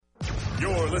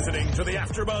You're listening to the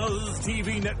AfterBuzz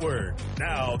TV Network,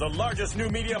 now the largest new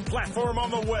media platform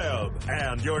on the web,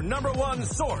 and your number one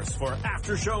source for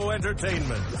after-show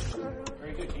entertainment.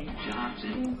 Very good, Keith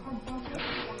Johnson.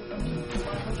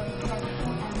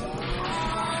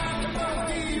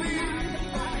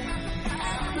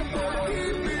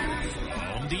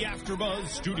 From the AfterBuzz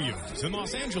Studios in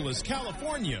Los Angeles,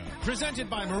 California, presented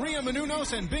by Maria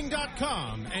Menounos and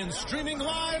Bing.com, and streaming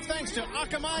live thanks to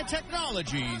Akamai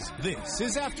Technologies. This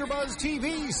is AfterBuzz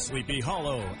TV Sleepy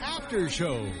Hollow After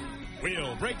Show.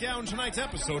 We'll break down tonight's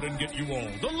episode and get you all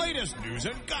the latest news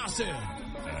and gossip.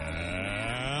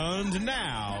 And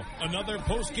now, another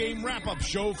post-game wrap-up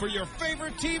show for your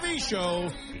favorite TV show.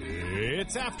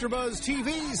 It's AfterBuzz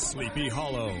TV Sleepy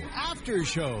Hollow After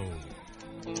Show.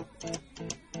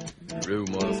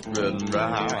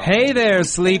 Hey there,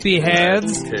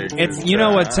 sleepyheads. It's, you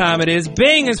know what time it is.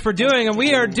 Bing is for doing, and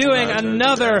we are doing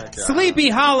another Sleepy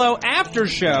Hollow after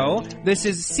show. This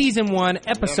is Season 1,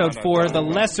 Episode 4, The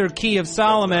Lesser Key of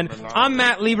Solomon. I'm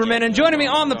Matt Lieberman, and joining me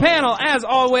on the panel, as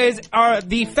always, are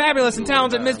the fabulous and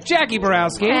talented Miss Jackie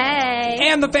Borowski. Hey.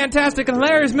 And the fantastic and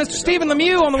hilarious Mr. Stephen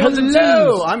Lemieux on the ones and twos.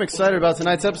 Hello! I'm excited about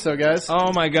tonight's episode, guys.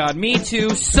 Oh my god, me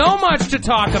too. So much to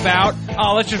talk about.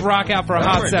 Oh, let's just rock out for a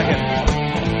hot second.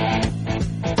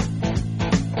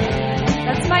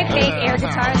 That's my fake air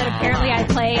guitar that apparently I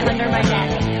play under my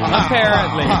neck.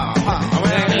 Apparently.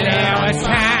 Now it's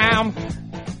time.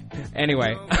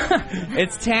 Anyway,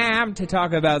 it's time to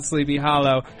talk about Sleepy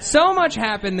Hollow. So much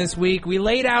happened this week. We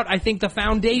laid out, I think, the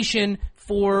foundation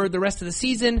for the rest of the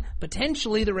season,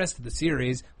 potentially the rest of the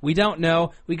series. We don't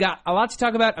know. We got a lot to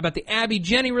talk about the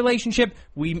Abby-Jenny relationship.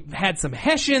 We had some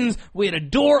Hessians. We had a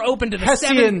door open to the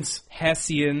Hessians.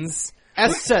 Hessians.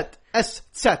 S-set.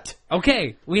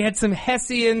 Okay, we had some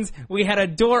Hessians. We had a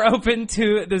door open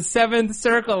to the seventh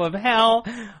circle of hell.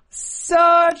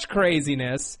 Such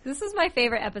craziness. This is my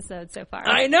favorite episode so far.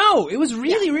 I know. It was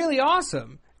really, really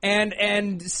awesome.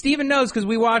 And Steven knows because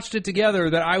we watched it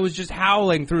together that I was just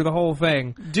howling through the whole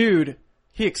thing. Dude,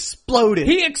 he exploded.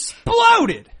 He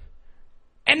exploded!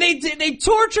 And they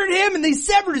tortured him and they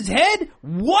severed his head?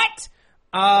 What?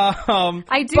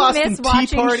 I do Boston miss Tea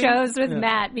watching Party? shows with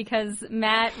Matt because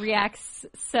Matt reacts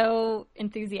so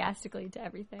enthusiastically to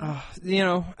everything. You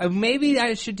know, maybe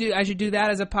I should do that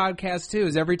as a podcast too.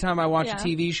 Is every time I watch a Yeah.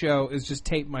 TV show is just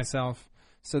tape myself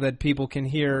so that people can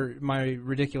hear my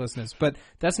ridiculousness. But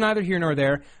that's neither here nor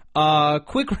there.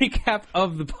 Quick recap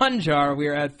of the pun jar. We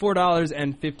are at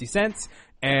 $4.50,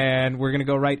 and we're going to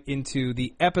go right into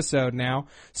the episode now.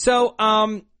 So,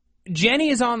 Jenny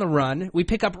is on the run. We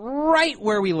pick up right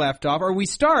where we left off, or we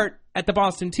start at the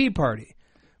Boston Tea Party.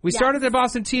 We started at the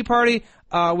Boston Tea Party,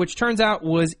 which turns out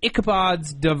was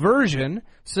Ichabod's diversion,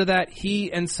 so that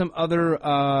he and some other,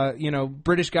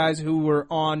 British guys who were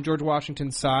on George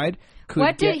Washington's side could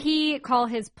What did he call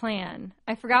his plan?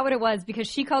 I forgot what it was because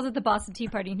she calls it the Boston Tea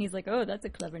Party, and he's like, "Oh, that's a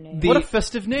clever name." What a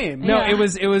festive name. No, Yeah. it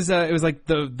was like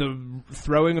the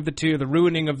throwing of the tea, the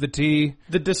ruining of the tea,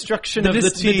 The destruction of the the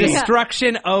tea.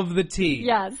 destruction of the tea.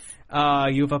 Yes.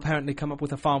 You've apparently come up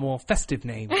with a far more festive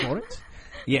name for it.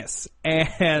 Yes.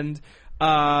 And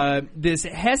this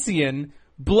Hessian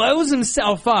blows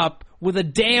himself up with a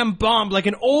damn bomb, like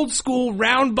an old school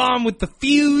round bomb with the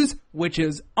fuse, which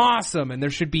is awesome. And there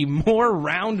should be more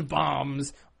round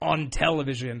bombs on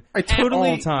television at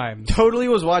all times. Totally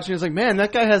was watching. I was like, man,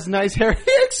 that guy has nice hair.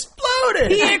 He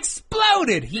exploded. He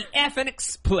exploded. He effing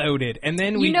exploded. And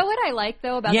then You know what I like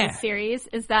though about this series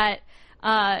is that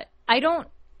I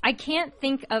can't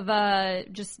think of a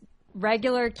just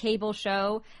regular cable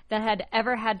show that had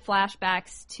ever had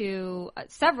flashbacks to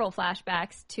several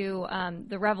flashbacks to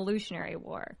the Revolutionary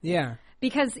War. Yeah.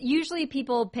 Because usually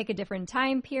people pick a different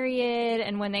time period,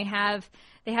 and when there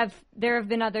have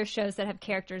been other shows that have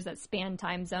characters that span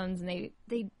time zones, and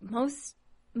they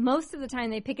most of the time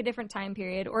they pick a different time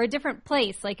period or a different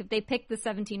place. Like if they pick the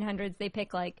 1700s, they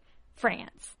pick like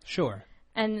France. Sure.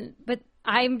 But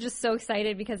I'm just so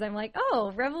excited because I'm like,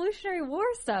 oh, Revolutionary War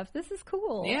stuff. This is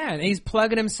cool. Yeah, and he's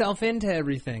plugging himself into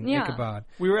everything, Yeah. Ichabod.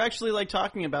 We were actually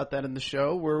talking about that in the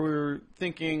show where we were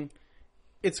thinking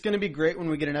it's going to be great when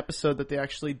we get an episode that they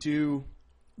actually do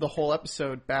the whole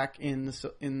episode back in the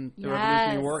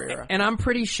Revolutionary War era. And I'm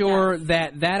pretty sure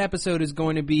that episode is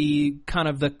going to be kind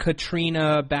of the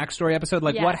Katrina backstory episode,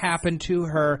 like what happened to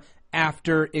her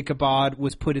after Ichabod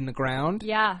was put in the ground.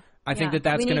 Yeah. I think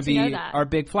that's going to be our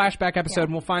big flashback episode, Yeah.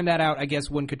 and we'll find that out, I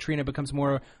guess, when Katrina becomes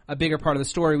a bigger part of the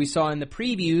story. We saw in the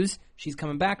previews she's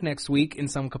coming back next week in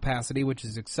some capacity, which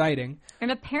is exciting. And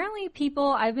apparently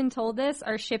people, I've been told this,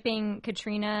 are shipping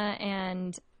Katrina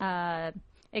and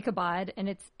Ichabod, and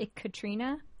it's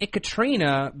Ikatrina.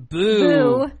 Ikatrina,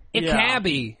 boo. Boo.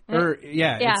 Icabby.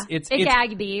 It's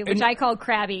Icabby, which I call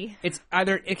Crabby. It's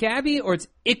either Icabby or it's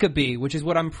Ickaby, which is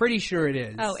what I'm pretty sure it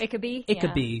is. Oh, Ickaby?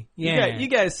 Ickaby, yeah. You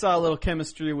guys saw a little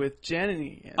chemistry with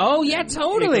Jenny. And, oh yeah,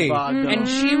 totally. Ichabod, and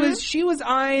she was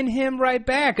eyeing him right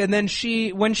back, and then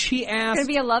when she asked, It's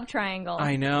gonna be a love triangle.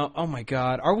 I know. Oh my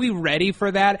God, are we ready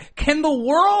for that? Can the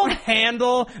world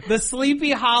handle the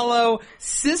Sleepy Hollow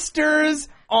sisters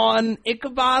on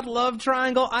Ichabod love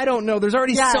triangle? I don't know. There's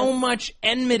already so much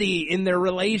enmity in their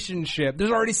relationship. There's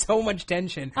already so much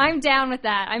tension. I'm down with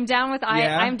that. I'm down with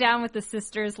Yeah? the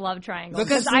sisters love triangle.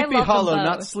 Because I Sleepy love Hollow, them both.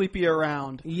 not Sleepy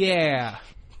Around. Yeah.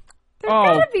 There's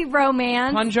gotta be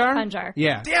romance. Punjar? Punjar.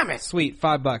 Yeah. Damn it. Sweet,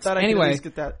 $5. Thought I could at Anyway, least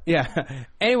get that. yeah.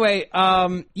 Anyway,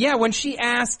 when she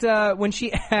asked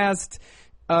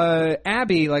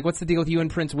Abby, like, what's the deal with you and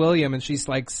Prince William? And she's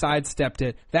like sidestepped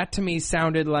it. That to me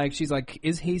sounded like she's like,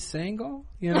 is he single?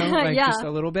 You know, like Yeah. just a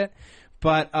little bit.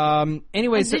 But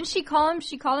anyway, And so didn't she call him?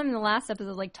 She called him in the last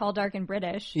episode like tall, dark, and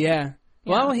British. yeah.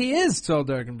 Well, he is tall,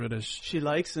 dark, and British. She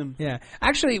likes him. Yeah.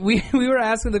 Actually, we were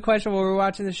asking the question while we were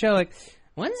watching the show, like,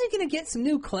 when's he gonna get some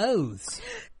new clothes?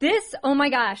 This, oh my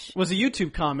gosh. Was a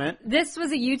YouTube comment. This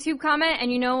was a YouTube comment,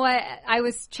 and you know what? I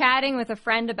was chatting with a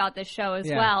friend about this show as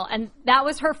Yeah. well, and that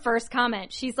was her first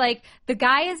comment. She's like, the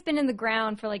guy has been in the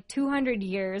ground for like 200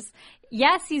 years.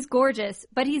 Yes, he's gorgeous,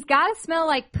 but he's got to smell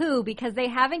like poo because they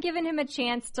haven't given him a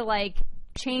chance to like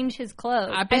change his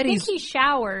clothes. I bet think he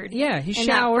showered. Yeah, he in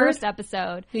showered. that first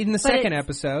episode. In the But second it's-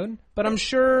 episode. But I'm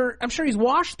sure he's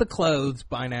washed the clothes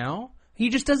by now. He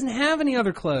just doesn't have any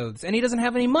other clothes, and he doesn't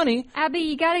have any money. Abby,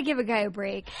 you got to give a guy a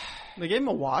break. They gave him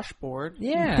a washboard.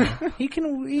 Yeah, he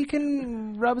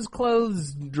can rub his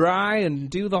clothes dry and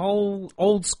do the whole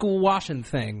old school washing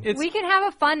thing. We can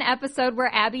have a fun episode where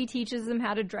Abby teaches him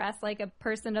how to dress like a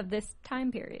person of this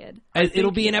time period. It'll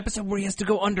be an episode where he has to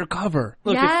go undercover.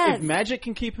 Look, Yes. if magic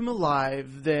can keep him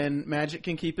alive, then magic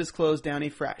can keep his clothes downy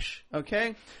fresh.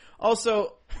 Okay?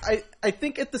 Also, I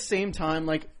think at the same time,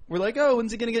 like, we're like, oh,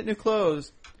 when's he going to get new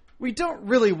clothes? We don't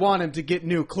really want him to get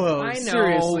new clothes. I know,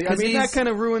 Seriously. I 'cause mean, he's- that kind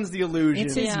of ruins the illusion.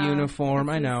 It's his Yeah. uniform.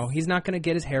 I know. He's not going to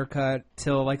get his haircut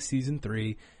till like season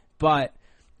 3. But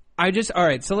all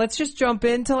right, so let's just jump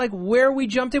into like where we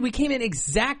jumped in. We came in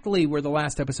exactly where the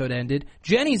last episode ended.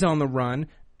 Jenny's on the run.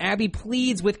 Abby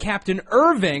pleads with Captain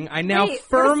Irving. I now Wait,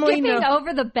 firmly we're skipping know.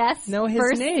 over the best know his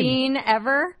first name. scene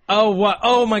ever. Oh, what?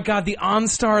 Oh my God, the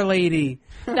OnStar lady.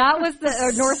 That was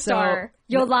the North Star,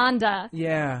 Yolanda.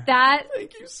 Yeah. That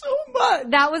Thank you so much.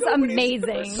 that was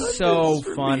amazing. So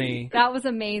funny. That was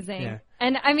amazing. Yeah.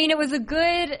 And I mean, it was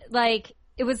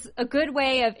a good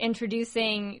way of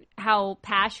introducing how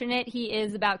passionate he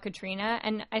is about Katrina.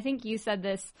 And I think you said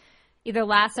this either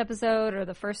last episode or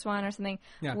the first one or something,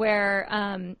 Yeah. where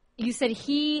you said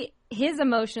his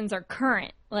emotions are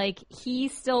current. Like, he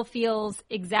still feels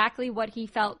exactly what he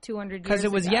felt 200 years ago. Because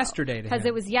it was yesterday to Because him.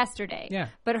 it was yesterday. Yeah.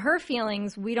 But her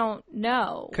feelings, we don't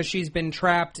know. Because she's been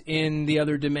trapped in the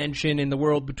other dimension, in the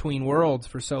world between worlds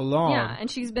for so long. Yeah,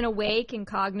 and she's been awake and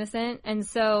cognizant, and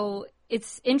so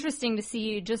it's interesting to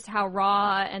see just how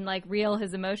raw and like real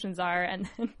his emotions are, and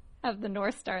then have the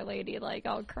North Star lady like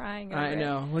all crying over I it.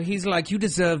 know. Well, he's like, you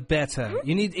deserve better.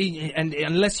 You need, and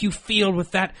unless you feel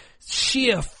with that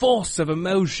sheer force of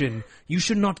emotion, you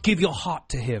should not give your heart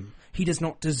to him. He does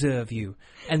not deserve you.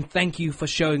 And thank you for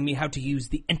showing me how to use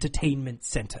the entertainment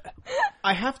center.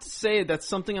 I have to say that's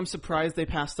something I'm surprised they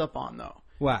passed up on, though.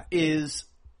 What? Is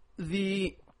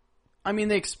they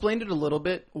explained it a little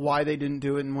bit why they didn't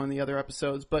do it in one of the other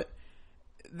episodes, but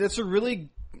that's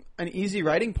an easy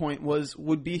writing point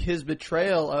would be his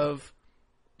betrayal of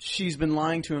she's been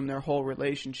lying to him their whole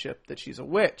relationship, that she's a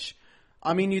witch.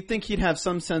 I mean, you'd think he'd have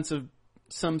some sense of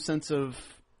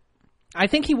I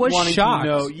think he was wanting shocked. to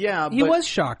know. Yeah, He but was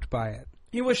shocked by it.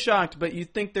 he was shocked, but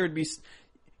you'd think there'd be.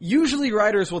 Usually,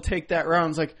 writers will take that round.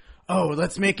 It's like, oh,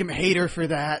 let's make him hate her for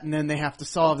that, and then they have to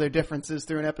solve their differences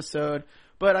through an episode.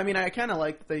 But I mean, I kind of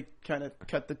like that they kind of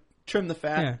trim the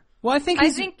fat. Yeah. Well, I think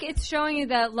it's showing you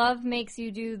that love makes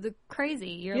you do the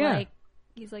crazy. You're Yeah. like,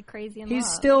 he's like crazy in he's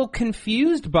love. still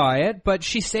confused by it, but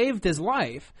she saved his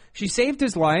life. She saved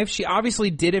his life. She obviously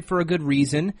did it for a good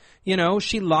reason. You know,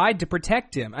 she lied to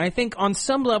protect him. And I think on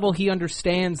some level he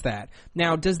understands that.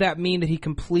 Now, does that mean that he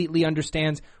completely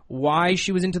understands why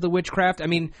she was into the witchcraft? I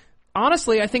mean,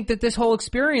 honestly, I think that this whole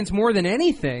experience, more than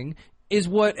anything, is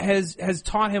what has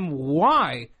taught him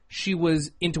why she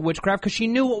was into witchcraft, because she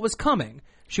knew what was coming.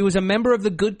 She was a member of the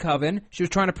Good Coven. She was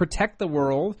trying to protect the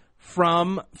world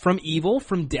from evil,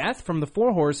 from death, from the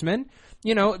Four Horsemen.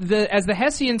 as the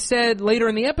Hessian said later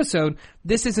in the episode,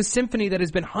 this is a symphony that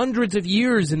has been hundreds of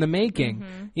years in the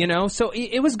making. So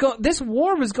this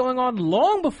war was going on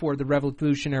long before the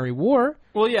Revolutionary War.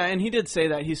 Well, yeah, and he did say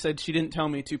that. He said she didn't tell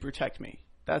me to protect me.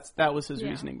 That was his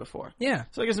reasoning before. Yeah.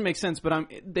 So I guess it makes sense, but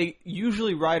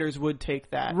usually writers would take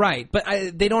that. Right, but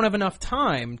they don't have enough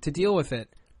time to deal with it.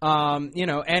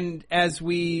 And as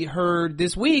we heard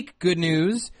this week, good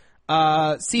news,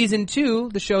 season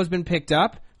 2, the show's been picked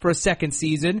up for a second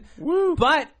season. Woo.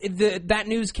 But that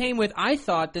news came with, I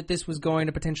thought that this was going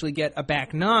to potentially get a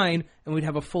back 9, and we'd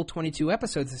have a full 22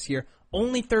 episodes this year.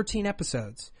 Only 13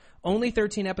 episodes. Only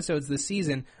 13 episodes this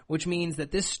season, which means that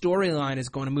this storyline is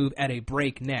going to move at a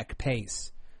breakneck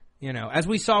pace. As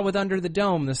we saw with Under the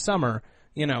Dome this summer,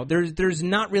 there's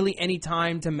not really any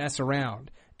time to mess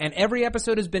around. And every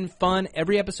episode has been fun.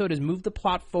 Every episode has moved the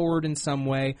plot forward in some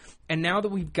way. And now that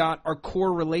we've got our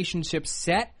core relationship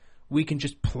set, we can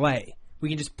just play. We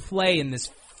can just play in this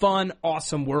fun,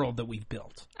 awesome world that we've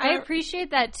built. I appreciate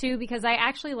that, too, because I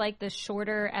actually like the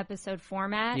shorter episode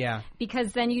format. Yeah.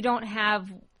 Because then you don't have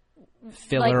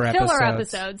filler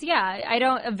episodes. Yeah, I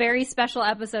don't. A very special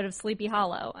episode of Sleepy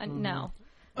Hollow. No,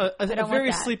 a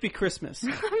very sleepy Christmas.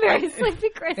 Very sleepy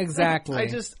Christmas. Exactly.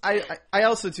 I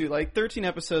also too like 13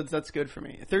 episodes. That's good for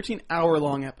me.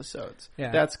 13-hour-long episodes.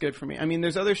 Yeah. That's good for me. I mean,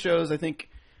 there's other shows. I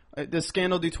think does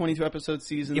Scandal do 22-episode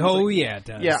seasons? Oh yeah, it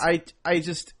does. Yeah,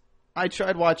 I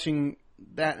tried watching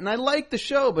that, and I like the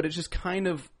show, but it's just kind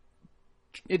of.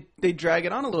 They drag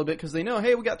it on a little bit because they know,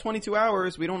 hey, we got 22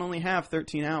 hours. We don't only have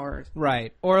 13 hours.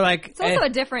 Right. Or it's also a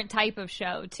different type of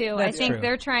show, too. I think true.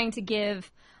 They're trying to give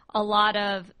a lot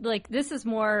of, this is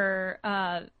more,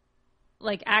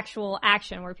 actual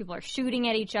action where people are shooting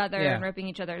at each other and ripping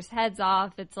each other's heads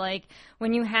off. It's like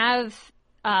when you have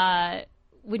that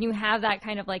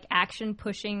kind of, action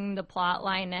pushing the plot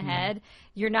line ahead,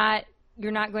 you're not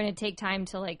going to take time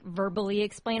to verbally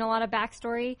explain a lot of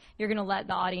backstory. You're going to let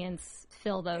the audience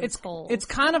fill those holes. It's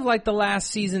kind of like the last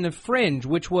season of Fringe,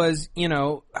 which was,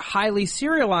 highly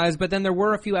serialized, but then there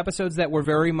were a few episodes that were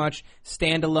very much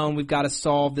standalone. We've got to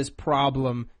solve this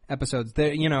problem episodes.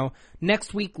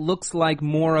 Next week looks like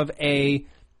more of a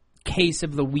case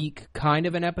of the week kind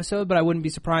of an episode, but I wouldn't be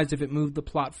surprised if it moved the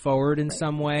plot forward in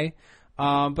some way.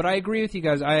 But I agree with you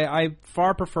guys. I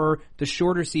far prefer the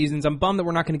shorter seasons. I'm bummed that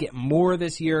we're not going to get more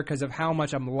this year because of how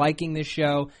much I'm liking this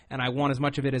show, and I want as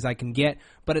much of it as I can get.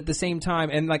 But at the same time,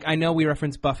 and I know we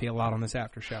reference Buffy a lot on this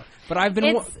after show, but I've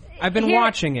been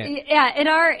watching it. Yeah,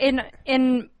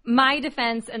 in my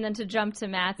defense, and then to jump to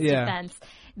Matt's defense,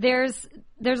 there's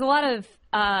a lot of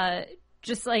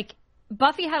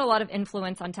Buffy had a lot of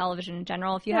influence on television in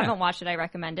general. If you haven't watched it, I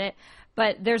recommend it.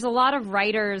 But there's a lot of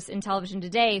writers in television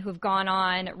today who've gone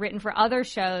on, written for other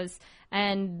shows,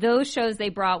 and those shows they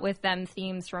brought with them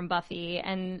themes from Buffy.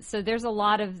 And so there's a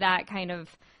lot of that kind of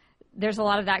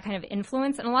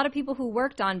influence, and a lot of people who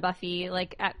worked on Buffy,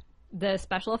 at the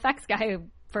special effects guy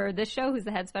for this show, who's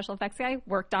the head special effects guy,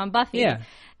 worked on Buffy. Yeah.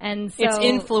 And so its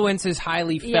influence is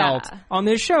highly felt on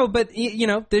this show, but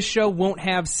this show won't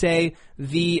have, say,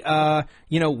 the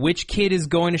which kid is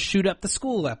going to shoot up the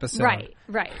school episode. Right.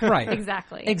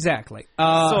 Exactly.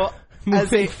 So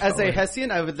as a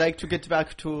Hessian, I would like to get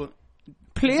back to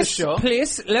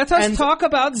Please, let us talk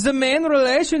about the main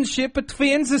relationship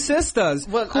between the sisters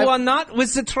who are not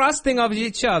with the trusting of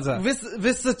each other. With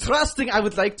the trusting, I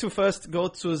would like to first go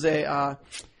to the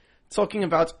talking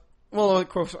about. Well, of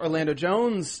course, Orlando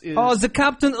Jones is... Oh, the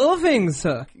Captain Irving,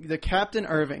 sir. The Captain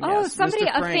Irving, Oh, yes. somebody,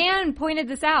 Mr. a Frank. fan pointed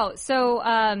this out. So,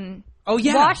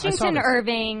 Washington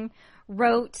Irving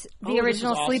wrote the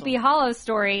original awesome. Sleepy Hollow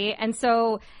story, and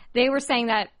so they were saying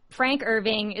that Frank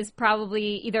Irving is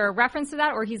probably either a reference to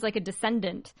that or he's like a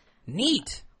descendant.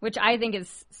 Neat. Which I think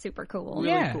is super cool.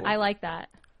 Really cool. I like that.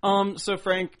 So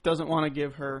Frank doesn't want to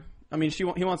give her... I mean, he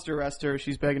wants to arrest her.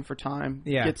 She's begging for time.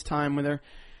 Yeah. Gets time with her.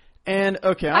 And,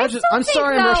 okay, I'm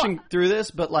sorry I'm rushing through this,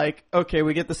 but, okay,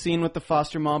 we get the scene with the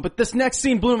foster mom, but this next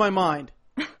scene blew my mind.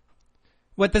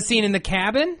 What, the scene in the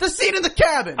cabin? The scene in the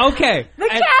cabin! Okay. The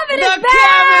cabin is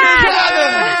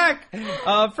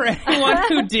back! For anyone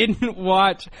who didn't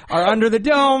watch our Under the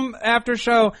Dome after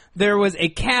show, there was a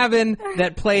cabin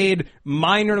that played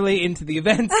minorly into the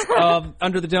events of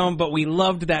Under the Dome, but we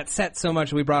loved that set so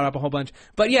much we brought up a whole bunch.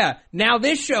 But yeah, now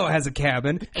this show has a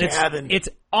cabin. It's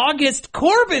August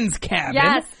Corbin's cabin.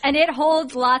 Yes, and it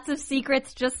holds lots of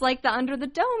secrets just like the Under the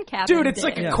Dome cabin Dude, it's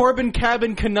like a Corbin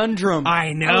cabin conundrum.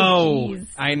 I know. Oh,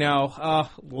 I know.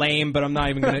 Lame, but I'm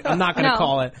not gonna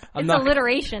call it. It's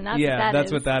alliteration.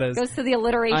 That's what that is. Goes to the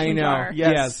alliteration I know. jar.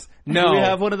 Yes. No. Can we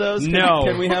have one of those? No.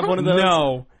 Can we have one of those?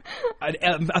 No.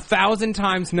 1,000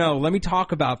 times no. Let me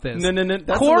talk about this. No.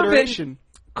 That's alliteration.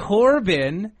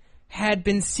 Corbin had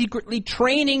been secretly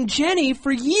training Jenny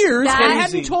for years That's and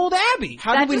crazy. hadn't told Abby.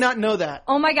 How did we not know that?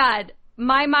 Oh my God.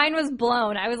 My mind was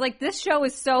blown. I was like, this show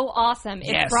is so awesome.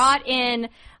 It Yes. brought in,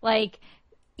 like,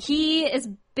 he has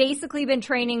basically been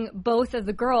training both of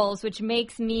the girls, which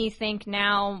makes me think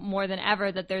now more than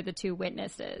ever that they're the two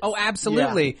witnesses. Oh,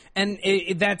 absolutely. And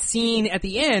that scene at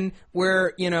the end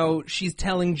where, she's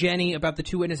telling Jenny about the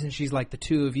two witnesses and she's like, the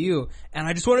two of you. And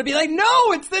I just want to be like,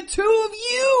 no, it's the two of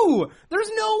you. There's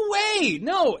no way.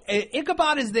 No,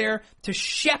 Ichabod is there to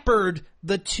shepherd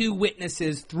the two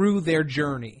witnesses through their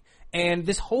journey. And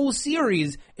this whole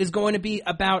series is going to be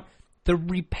about the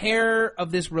repair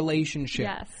of this relationship.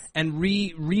 Yes. And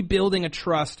rebuilding a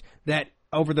trust that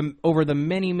over the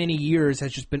many, many years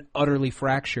has just been utterly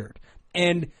fractured.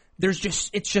 And it's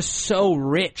just so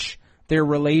rich, their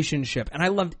relationship. And I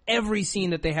loved every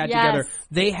scene that they had Yes. together.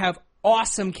 They have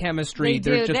awesome chemistry. They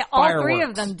There's do. just All fireworks. three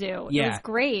of them do. Yeah. It was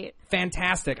great.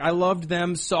 Fantastic. I loved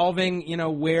them solving,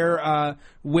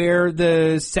 where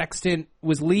the sextant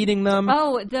was leading them.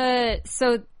 Oh,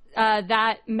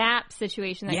 that map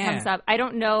situation that Yeah. comes up. I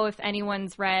don't know if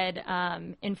anyone's read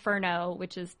Inferno,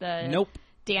 which is the Nope.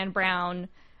 Dan Brown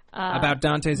About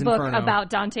Dante's book Inferno. about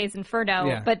Dante's Inferno.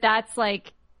 Yeah. But that's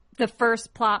like the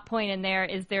first plot point in there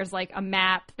is there's like a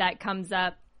map that comes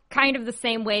up kind of the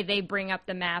same way they bring up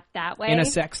the map that way. In a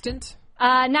sextant?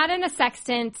 Not in a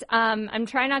sextant. I'm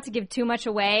trying not to give too much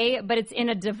away, but it's in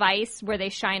a device where they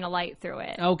shine a light through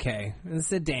it. Okay.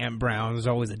 It's a Dan Brown. There's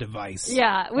always a device.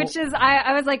 Yeah, which is,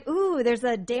 I was like, ooh, there's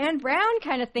a Dan Brown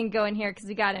kind of thing going here because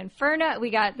we got Inferno, we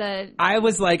got the... I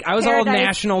was all Paradise.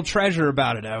 national treasure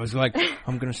about it. I was like,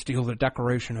 I'm going to steal the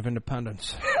Declaration of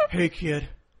Independence. Hey, kid,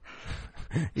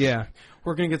 Yeah.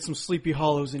 we're gonna get some Sleepy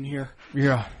Hollows in here.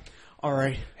 Yeah. All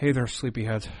right. Hey there,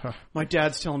 sleepyheads. My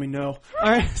dad's telling me no. All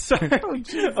right, sorry.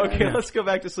 Okay, let's go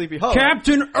back to Sleepy Hollow.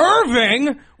 Captain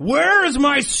Irving, where is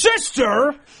my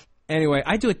sister? Anyway,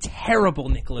 I do a terrible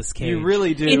Nicolas Cage. You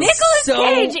really do. Nicolas so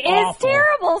Cage awful. is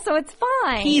terrible, so it's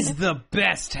fine. He's the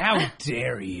best. How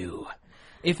dare you?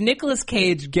 If Nicolas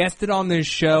Cage guested on this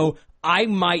show, I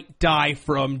might die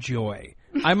from joy.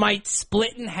 I might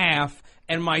split in half,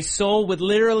 and my soul would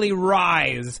literally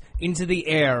rise into the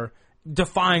air,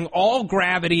 defying all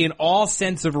gravity and all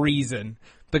sense of reason,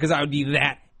 because I would be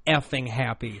that effing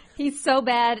happy. He's so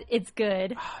bad, it's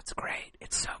good. Oh, it's great.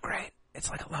 It's so great. It's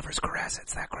like a lover's caress.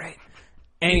 It's that great.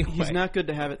 Anyway. He's not good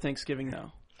to have at Thanksgiving,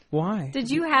 though. Why?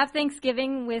 Did you have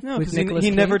Thanksgiving with... No, With because Nicolas he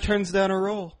Cage? never turns down a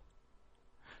role.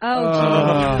 Oh,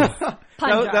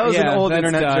 That was Yeah, an old that's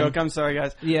internet done. joke. I'm sorry,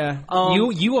 guys. Yeah.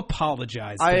 You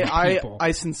apologize to the people.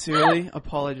 I sincerely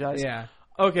apologize. Yeah.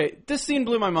 Okay, this scene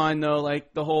blew my mind, though,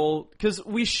 like the whole... Because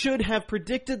we should have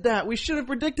predicted that. We should have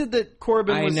predicted that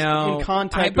Corbin I was know. in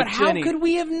contact but with how Jenny. could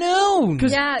we have known?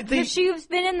 yeah, because she's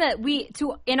been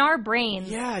in our brains.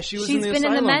 Yeah, she was She's in the been in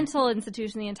the asylum. mental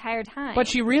institution the entire time. But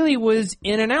she really was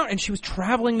in and out, and she was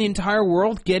traveling the entire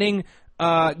world, getting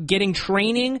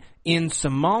training in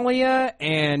Somalia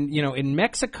and in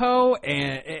Mexico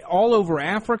and all over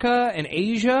Africa and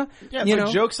Asia. Yeah, you but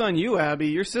know? joke's on you, Abby.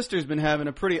 Your sister's been having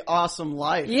a pretty awesome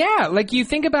life. Yeah, like you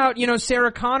think about,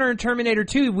 Sarah Connor in Terminator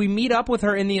 2, we meet up with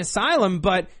her in the asylum,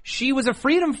 but she was a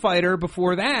freedom fighter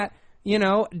before that,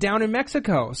 down in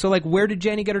Mexico. So, like, where did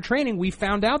Jenny get her training? We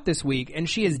found out this week, and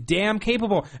she is damn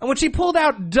capable. And when she pulled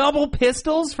out double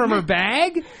pistols from her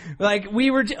bag, like, we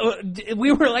were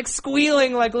like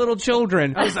squealing like little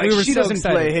children. I was like, we were she so doesn't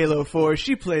excited. play Halo 4,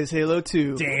 she plays Halo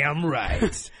 2. Damn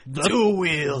right.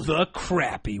 The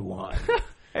crappy one.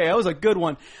 Hey, that was a good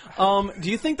one. Do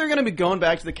you think they're going to be going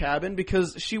back to the cabin?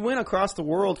 Because she went across the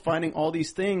world finding all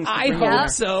these things. to I bring hope over.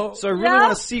 so. So I really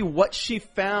want to see what she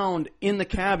found in the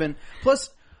cabin. Plus,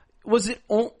 was it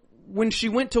when she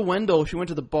went to Wendell, she went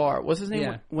to the bar. What's his name?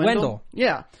 Yeah. Wendell? Wendell.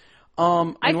 Yeah. I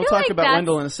And feel we'll talk like about that's-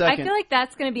 Wendell in a second. I feel like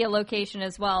that's going to be a location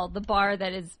as well. The bar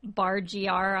that is Bar GR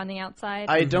on the outside.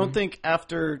 I don't think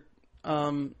after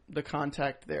the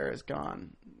contact there is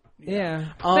gone.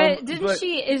 Yeah. but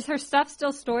is her stuff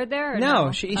still stored there? Or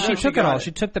No, she she took it got all. it. She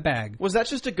took the bag. Was that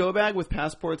just a go bag with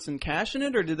passports and cash in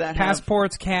it, or did that have...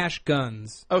 Passports, cash,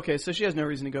 guns. Okay, so she has no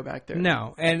reason to go back there.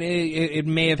 No, and it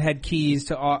may have had keys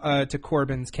to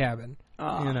Corbin's cabin.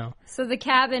 So the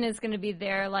cabin is going to be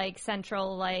their like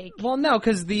central like. Well, no,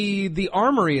 because the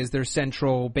armory is their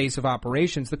central base of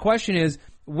operations. The question is,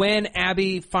 when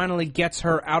Abby finally gets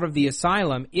her out of the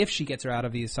asylum, if she gets her out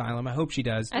of the asylum, I hope she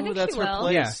does. I think that's she her will.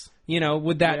 place. Yeah.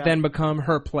 would that then become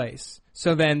her place?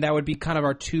 So then that would be kind of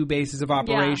our two bases of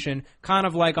operation, kind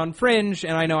of like on Fringe,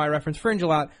 and I know I reference Fringe a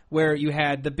lot, where you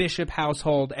had the Bishop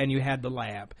household and you had the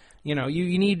lab. You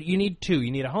need two.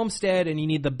 You need a homestead and you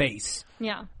need the base.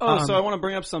 Yeah. So I want to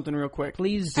bring up something real quick.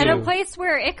 Please do. And a place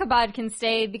where Ichabod can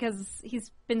stay because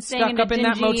he's been staying Stuck in a up in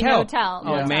that dingy motel. motel.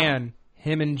 Oh, man.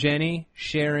 Him and Jenny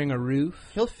sharing a roof.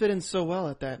 He'll fit in so well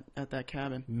at that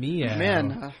cabin. Meow.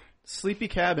 Man, sleepy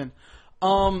cabin.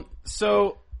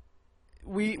 So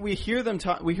we hear them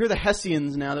talk. We hear the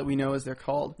Hessians now that we know as they're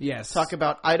called. Yes. Talk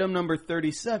about item number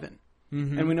 37,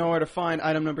 and we know where to find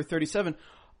item number 37.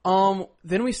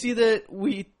 Then we see that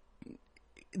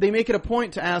they make it a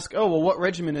point to ask, oh, well, what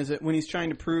regiment is it, when he's trying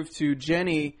to prove to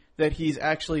Jenny that he's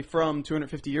actually from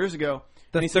 250 years ago.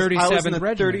 The And he says, 37th I was in the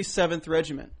regiment. 37th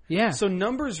regiment. Yeah. So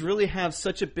numbers really have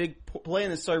such a big play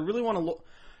in this. So I really want to look.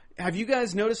 Have you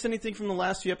guys noticed anything from the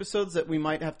last few episodes that we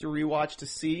might have to rewatch to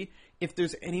see if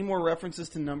there's any more references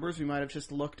to numbers we might have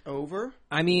just looked over?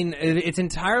 I mean, it's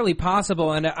entirely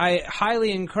possible, and I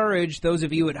highly encourage those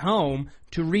of you at home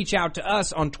to reach out to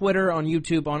us on Twitter, on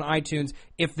YouTube, on iTunes.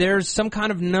 If there's some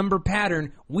kind of number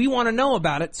pattern, we want to know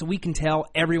about it so we can tell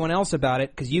everyone else about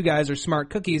it, because you guys are smart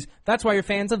cookies. That's why you're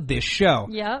fans of this show.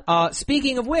 Yep.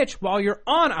 Speaking of which, while you're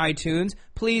on iTunes,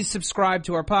 please subscribe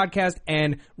to our podcast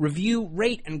and review,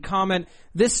 rate, and comment.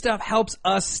 This stuff helps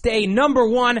us stay number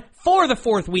one for the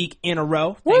fourth week in a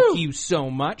row. Thank you so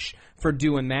much for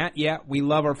doing that. Yeah, we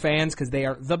love our fans because they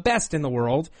are the best in the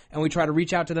world, and we try to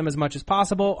reach out to them as much as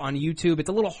possible on YouTube. It's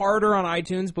a little harder on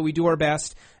iTunes, but we do our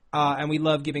best. And we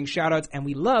love giving shout-outs, and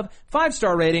we love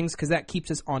 5-star ratings because that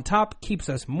keeps us on top, keeps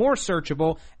us more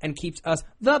searchable, and keeps us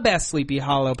the best Sleepy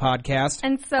Hollow podcast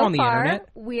And so on the far, internet.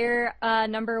 we're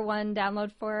number one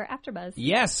download for AfterBuzz.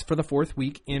 Yes, for the fourth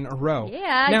week in a row.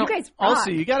 Yeah, Now, you guys rock.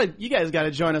 Also, you guys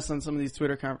gotta join us on some of these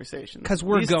Twitter conversations 'Cause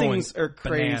we're these going things are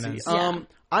crazy. bananas. Yeah.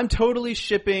 I'm totally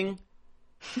shipping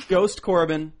Ghost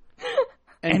Corbin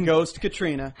and Ghost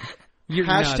Katrina. You're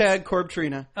Hashtag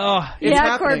Corbtrina. Oh, It's Yeah,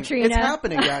 happening. Corbtrina. It's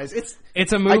happening, guys.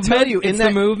 it's a movement. I tell you, it's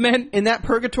a movement. in that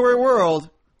purgatory world.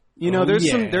 Oh, There's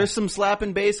yeah. some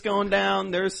slapping bass going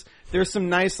down. There's some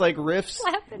nice like riffs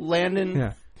Slapping. landing.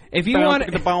 Yeah. If you want,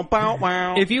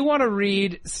 Wow. if you want to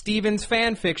read Steven's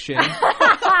fan fiction,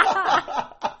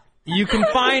 you can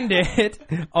find it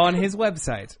on his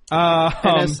website.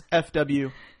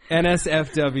 NSFW.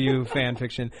 NSFW fan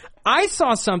fiction. I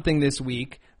saw something this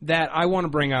week that I want to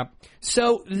bring up.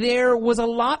 So there was a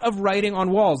lot of writing on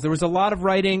walls. There was a lot of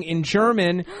writing in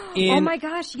German. In, Oh my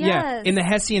gosh, yes. Yeah, in the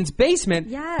Hessians' basement.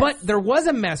 Yes. But there was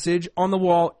a message on the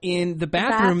wall in the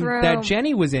bathroom that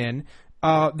Jenny was in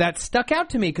that stuck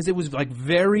out to me because it was like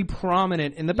very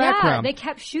prominent in the background. Yeah, they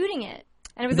kept shooting it.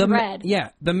 And it was in red. Yeah,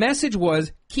 the message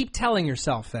was, keep telling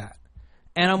yourself that.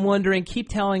 And I'm wondering, keep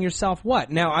telling yourself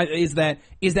what? Now, is that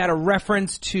a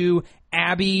reference to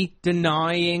Abby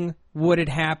denying what had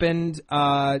happened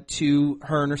to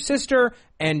her and her sister,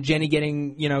 and Jenny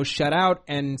getting, shut out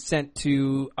and sent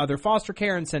to other foster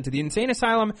care and sent to the insane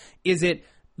asylum? Is it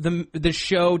the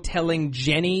show telling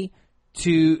Jenny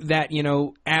that,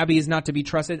 Abby is not to be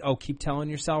trusted? Oh, keep telling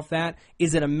yourself that.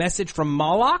 Is it a message from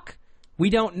Moloch? We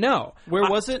don't know. Where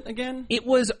was it again? It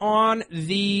was on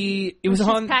the. It was She's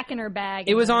on packing her bag.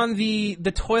 It was on the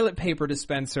toilet paper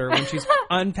dispenser when she's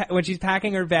when she's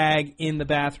packing her bag in the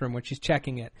bathroom when she's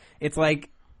checking it. It's like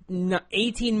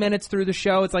 18 minutes through the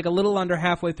show. It's like a little under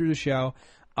halfway through the show.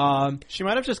 She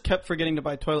might have just kept forgetting to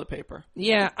buy toilet paper.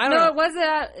 Yeah, I don't No, know. it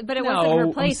wasn't. But it No, wasn't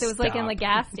her place. It was like in stop. the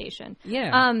gas station.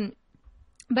 Yeah.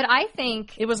 But I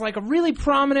think It was like a really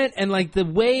prominent, and like the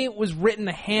way it was written,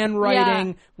 the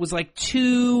handwriting was like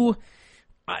too,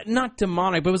 not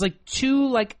demonic, but it was like too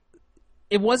like,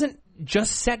 it wasn't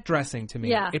just set dressing to me.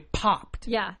 Yeah. It popped.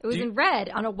 it was in red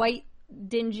on a white,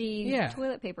 dingy Yeah.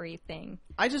 toilet papery thing.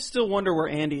 I just still wonder where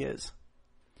Andy is.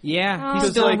 Yeah, Oh,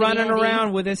 he's still like- running Andy.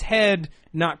 around with his head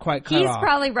not quite cut He's off.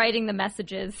 probably writing the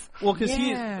messages. Well, because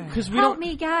Yeah. we Help don't.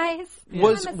 me, guys.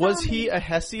 Was I'm a was zombie. he a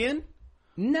Hessian?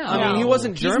 No, I mean, he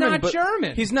wasn't German. He's not but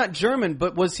German. He's not German,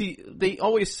 but was he? They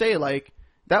always say like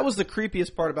that was the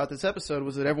creepiest part about this episode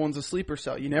was that everyone's a sleeper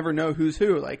cell. You never know who's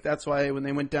who. Like that's why when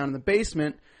they went down in the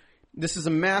basement, this is a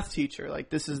math teacher. Like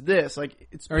this is this. Like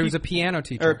it's or he was a piano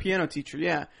teacher. or a piano teacher.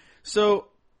 Yeah. So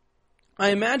I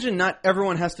imagine not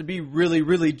everyone has to be really,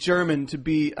 really German to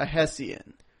be a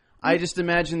Hessian. I just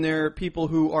imagine there are people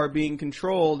who are being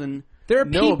controlled and There are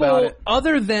know about people it.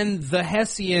 other than the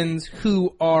Hessians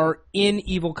who are in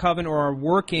Evil Coven or are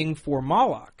working for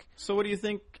Moloch. So what do you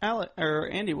think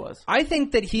Andy was? I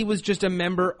think that he was just a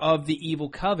member of the Evil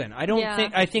Coven.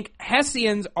 I think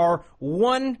Hessians are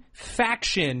one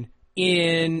faction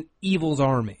in Evil's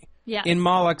army. Yes. in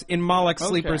Moloch's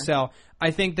sleeper Okay. cell.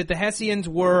 I think that the Hessians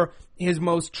were his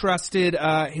most trusted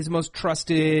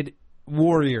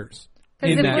warriors 'Cause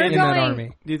in if that we're in that going-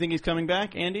 army. Do you think he's coming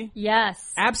back, Andy?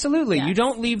 Yes. Absolutely, Yes. you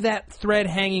don't leave that thread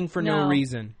hanging for no No.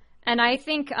 reason. And I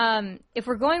think if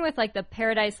we're going with like the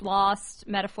Paradise Lost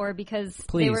metaphor, because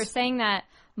Please. they were saying that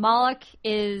Moloch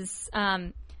is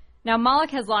now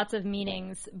Moloch has lots of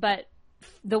meanings, but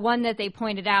the one that they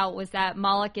pointed out was that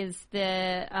Moloch is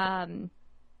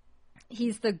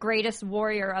he's the greatest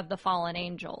warrior of the fallen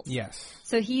angels. Yes.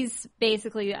 So he's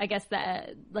basically, I guess,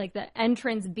 the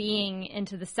entrance being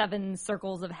into the 7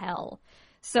 circles of hell.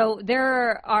 So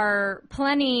there are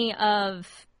plenty of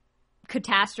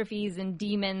catastrophes and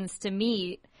demons to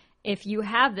meet if you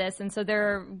have this, and so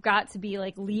there got to be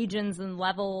like legions and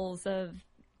levels of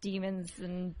demons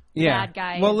and bad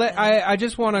guys. Well, and- I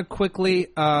just want to quickly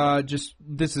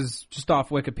this is just off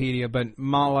Wikipedia, but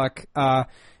Moloch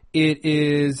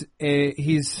he's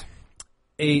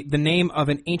the name of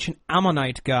an ancient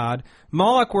Ammonite god.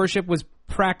 Moloch worship was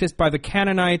practiced by the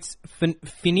Canaanites,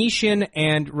 Phoenician,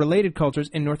 and related cultures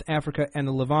in North Africa and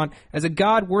the Levant. As a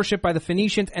god worshipped by the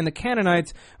Phoenicians and the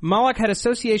Canaanites, Moloch had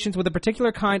associations with a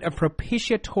particular kind of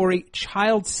propitiatory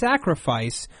child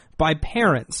sacrifice by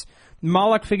parents.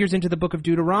 Moloch figures into the book of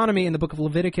Deuteronomy and the book of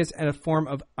Leviticus as a form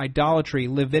of idolatry.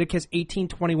 Leviticus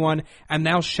 18:21, and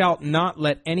thou shalt not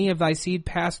let any of thy seed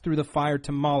pass through the fire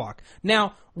to Moloch.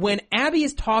 Now, when Abby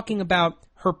is talking about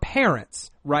her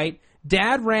parents, right,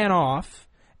 Dad ran off,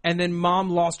 and then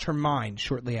Mom lost her mind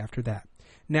shortly after that.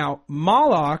 Now,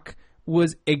 Moloch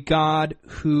was a god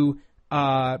who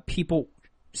people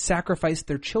sacrificed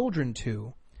their children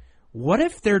to. What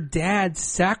if their dad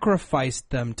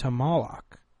sacrificed them to Moloch?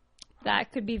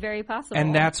 that could be very possible.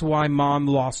 And that's why Mom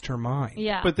lost her mind.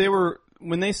 yeah. But they were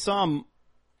when they saw him.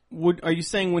 Are you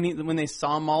saying when they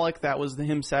saw Moloch, that was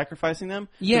him sacrificing them?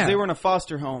 'Cause Yeah. they were in a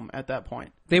foster home at that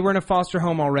point. They were in a foster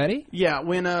home already? Yeah,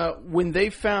 when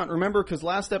they found, remember, because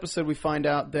last episode we find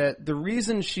out that the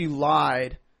reason she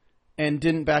lied and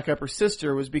didn't back up her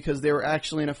sister was because they were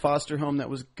actually in a foster home that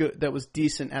was good, that was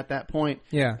decent at that point.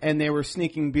 Yeah. And they were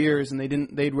sneaking beers, and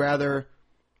they'd rather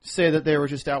say that they were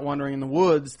just out wandering in the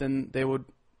woods than they would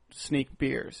sneak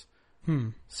beers.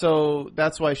 So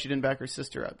that's why she didn't back her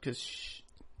sister up, because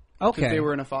Okay. they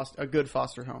were in a good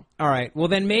foster home. All right. Well,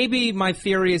 then maybe my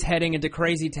theory is heading into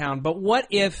Crazy Town. But what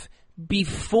if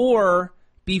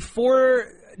before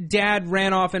Dad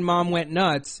ran off and Mom went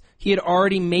nuts, he had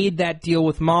already made that deal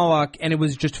with Moloch, and it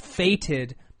was just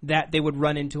fated that they would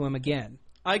run into him again?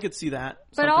 I could see that.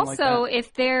 But something like also, that.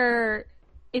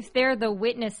 if they're the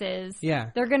witnesses, Yeah.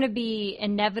 they're going to be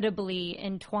inevitably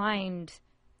entwined.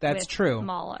 That's with true.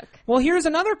 Moloch. Well, here's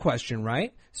another question,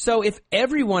 right? So if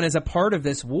everyone is a part of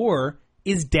this war,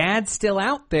 is Dad still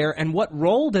out there, and what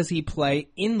role does he play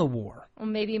in the war? Well,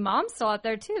 maybe Mom's still out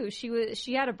there too.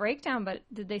 She had a breakdown, but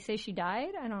did they say she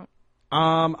died? I don't.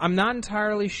 I'm not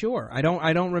entirely sure. I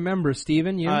don't remember.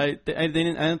 Steven, you? I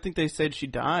don't think they said she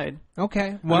died.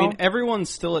 Okay. Well, I mean, everyone's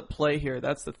still at play here.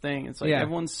 That's the thing. It's like Yeah.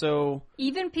 everyone's so.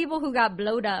 Even people who got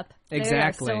blowed up, Exactly. they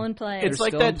are still in play. It's they're like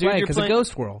still that in dude play you're 'cause playing- of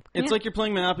Ghost World. It's Yeah. like you're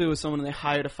playing Monopoly with someone and they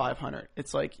hired a 500.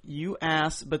 It's like you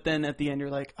ass, but then at the end you're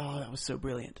like, oh, that was so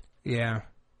brilliant. Yeah.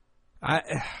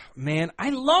 Man, I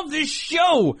love this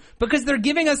show because they're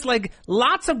giving us like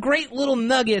lots of great little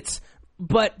nuggets,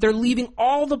 but they're leaving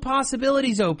all the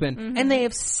possibilities open, and they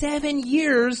have 7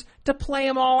 years to play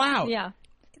them all out. yeah.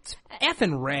 It's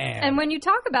effing rad. And when you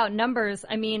talk about numbers,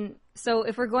 I mean, so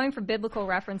if we're going for biblical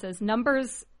references,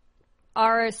 numbers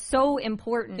are so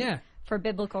important Yeah. for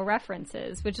biblical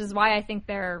references, which is why I think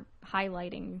they're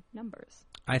highlighting numbers.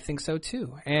 I think so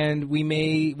too, and we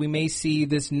may see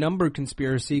this number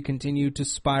conspiracy continue to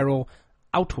spiral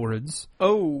outwards.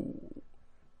 Oh,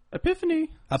 Epiphany.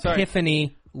 Sorry.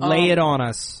 Epiphany, lay it on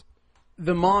us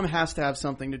The mom has to have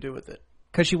something to do with it.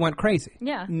 because she went crazy.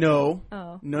 Yeah. No.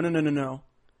 Oh. No.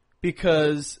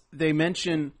 Because they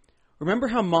mention. Remember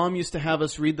how Mom used to have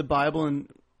us read the Bible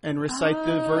and recite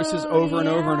the verses over and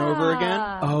over and over again?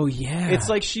 Oh yeah, It's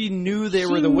like she knew they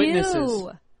were She the knew. witnesses.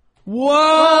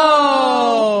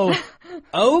 whoa.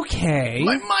 Okay.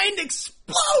 My mind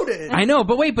exploded. I know,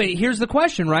 but wait, but here's the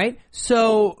question, right?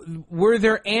 So, were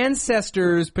their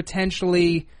ancestors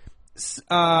potentially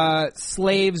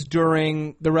slaves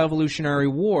during the Revolutionary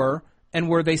War, and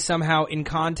were they somehow in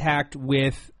contact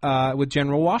with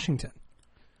General Washington?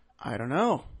 I don't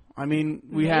know. I mean,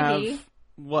 we Maybe.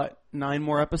 have, 9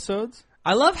 more episodes?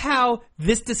 I love how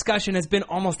this discussion has been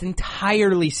almost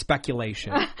entirely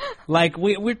speculation. Like,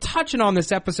 we're touching on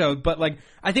this episode, but, like,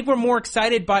 I think we're more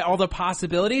excited by all the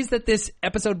possibilities that this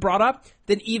episode brought up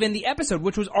than even the episode,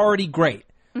 which was already great.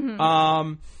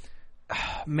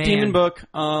 Man. Demon Book.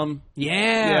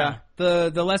 Yeah.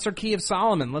 The Lesser Key of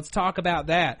Solomon. Let's talk about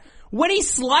that. When he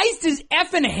sliced his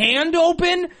effing hand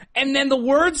open and then the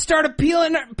words started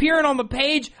appearing on the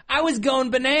page, I was going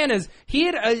bananas.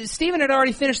 Steven had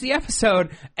already finished the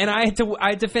episode, and I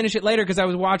had to finish it later because I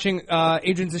was watching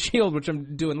Agents of S.H.I.E.L.D., which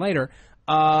I'm doing later.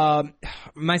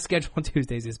 My schedule on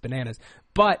Tuesdays is bananas.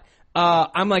 But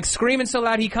I'm like screaming so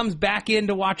loud he comes back in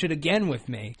to watch it again with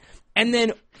me. And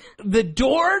then the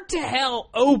door to hell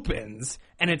opens,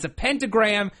 and it's a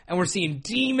pentagram, and we're seeing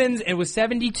demons. It was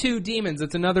 72 demons.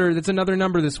 That's another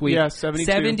number this week. Yeah, 72.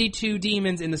 72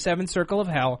 demons in the seventh circle of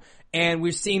hell, and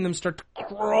we're seeing them start to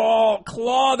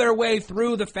claw their way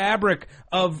through the fabric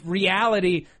of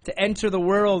reality to enter the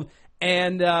world.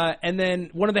 And then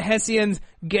one of the Hessians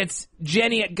gets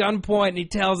Jenny at gunpoint, and he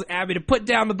tells Abby to put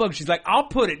down the book. She's like, "I'll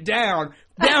put it down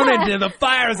into the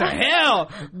fires of hell."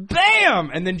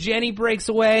 Bam! And then Jenny breaks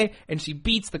away, and she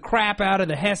beats the crap out of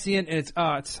the Hessian. And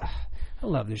I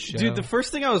love this show. Dude, the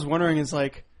first thing I was wondering is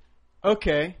like,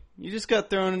 okay, you just got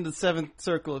thrown into the seventh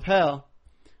circle of hell.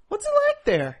 What's it like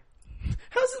there?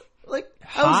 How's it like?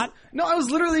 Hot? I was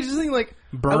literally just thinking like,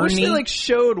 Burning? I wish they like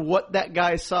showed what that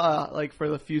guy saw like for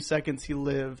the few seconds he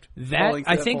lived.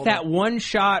 I think that one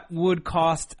shot would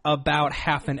cost about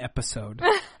half an episode.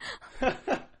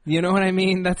 You know what I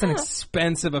mean? That's an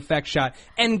expensive effect shot.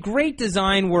 And great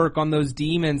design work on those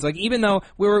demons. Like, even though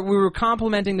we were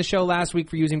complimenting the show last week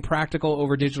for using practical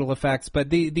over digital effects, but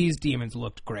these demons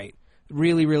looked great.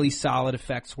 Really, really solid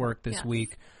effects work this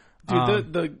week.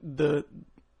 Dude,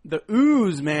 the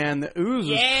ooze, man. The ooze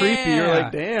was creepy. You're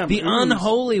like, damn. The ooze.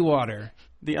 unholy water.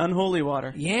 The unholy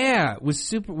water. Yeah, was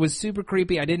super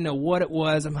creepy. I didn't know what it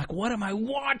was. I'm like, what am I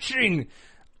watching?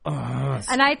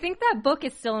 And I think that book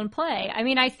is still in play. I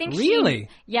mean, I think Really?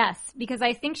 Yes, because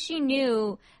I think she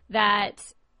knew that,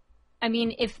 I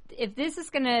mean, if this is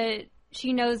going to,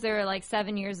 she knows there are like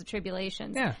 7 years of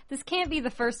tribulations. Yeah. This can't be the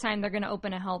first time they're going to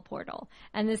open a hell portal.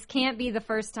 And this can't be the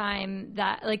first time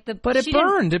that, like, But it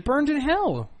burned. It burned in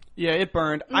hell. Yeah, it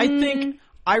burned.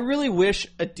 I really wish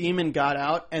a demon got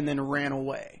out and then ran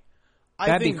away.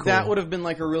 That'd be think cool. that would have been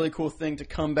like a really cool thing to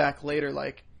come back later.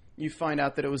 Like, you find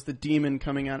out that it was the demon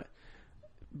coming out.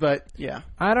 But, yeah.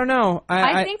 I don't know.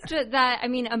 I think that, I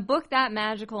mean, a book that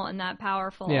magical and that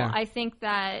powerful, Yeah. I think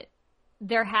that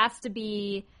there has to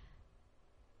be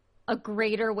a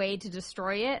greater way to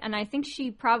destroy it. And I think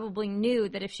she probably knew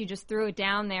that if she just threw it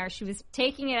down there, she was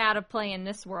taking it out of play in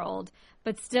this world,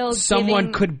 but still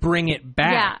someone could bring it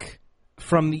back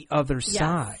from the other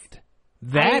side.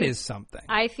 That is something.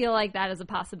 I feel like that is a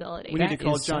possibility. We need to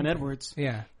call is John something. Edwards.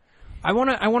 Yeah. I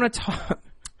want to talk.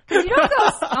 You don't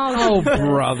go. Oh,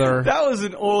 brother. That was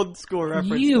an old school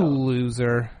reference. You though.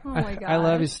 loser. Oh, my I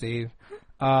love you, gosh. Steve.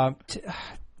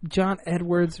 John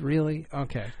Edwards, really?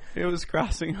 Okay. It was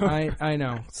crossing over. I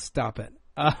know. Stop it.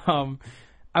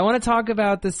 I want to talk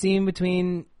about the scene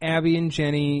between Abby and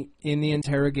Jenny in the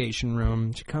interrogation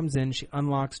room. She comes in, she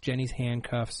unlocks Jenny's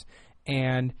handcuffs,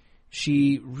 and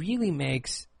she really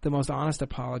makes the most honest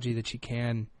apology that she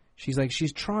can.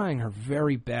 She's trying her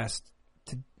very best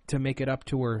to make it up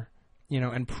to her,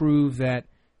 and prove that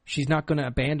she's not going to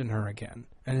abandon her again,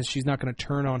 and that she's not going to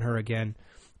turn on her again.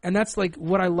 And that's like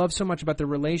what I love so much about the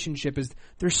relationship is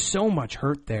there's so much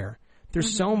hurt there.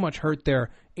 There's so much hurt there.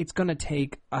 It's going to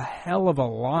take a hell of a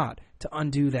lot to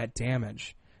undo that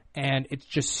damage. And it's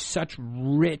just such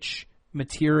rich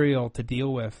material to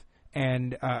deal with.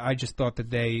 And I just thought that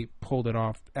they pulled it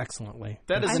off excellently.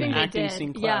 That is I an think they acting did.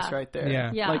 scene class right there.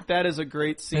 Yeah. Like, that is a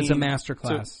great scene. It's a master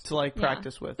class. To like,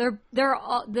 practice with. They're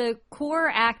all, the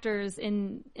core actors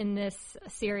in this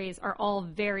series are all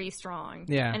very strong.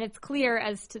 Yeah. And it's clear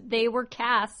as to they were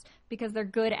cast because they're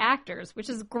good actors, which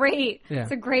is great. Yeah.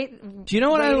 It's a great. Do you know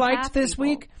what way I to liked cast this people.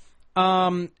 week?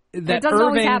 That It doesn't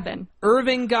always happen.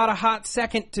 Irving got a hot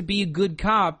second to be a good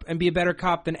cop and be a better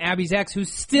cop than Abby's ex,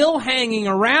 who's still hanging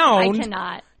around. I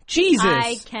cannot. Jesus.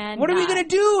 I cannot. What are we going to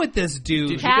do with this dude?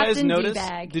 Did you guys Captain notice?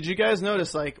 D-bag. Did you guys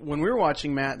notice? Like, when we were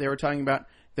watching Matt, they were talking about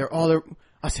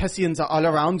us Hessians are all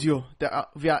around you.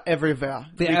 We are everywhere.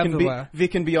 We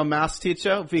can be your math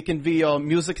teacher. We can be your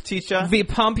music teacher. We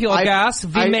pump your gas.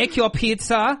 We make your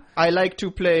pizza. I like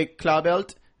to play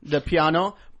clarbelt, the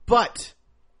piano, but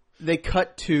they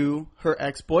cut to her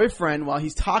ex-boyfriend while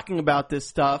he's talking about this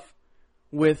stuff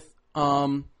with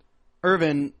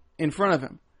Irvin in front of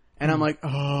him. And I'm like,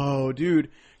 oh,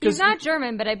 dude. He's not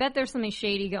German, but I bet there's something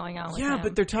shady going on with him. Yeah,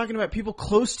 but they're talking about people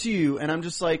close to you. And I'm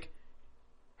just like,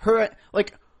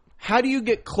 how do you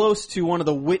get close to one of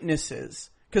the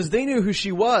witnesses? because they knew who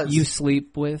she was. You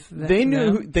sleep with them?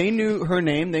 They knew her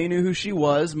name. They knew who she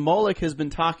was. Moloch has been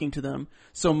talking to them.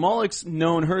 So Moloch's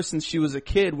known her since she was a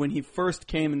kid when he first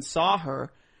came and saw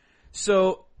her.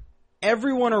 So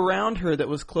everyone around her that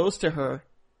was close to her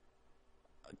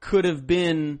could have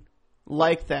been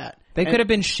like that. They could have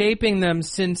been shaping them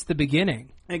since the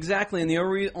beginning. Exactly, and the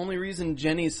only reason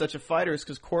Jenny is such a fighter is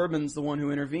because Corbin's the one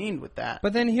who intervened with that.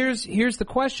 But then here's the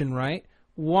question, right?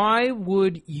 Why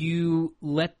would you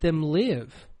let them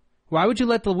live? Why would you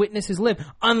let the witnesses live?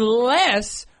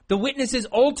 Unless the witnesses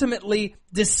ultimately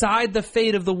decide the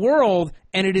fate of the world,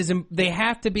 and they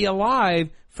have to be alive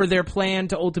for their plan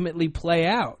to ultimately play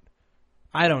out.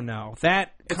 I don't know. I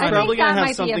think that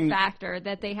might be a factor,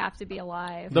 that they have to be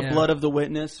alive. The blood of the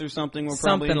witness or something we'll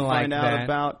probably find out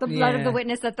about. The blood of the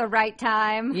witness at the right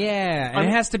time. Yeah, and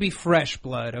it has to be fresh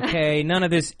blood, okay? None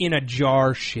of this in a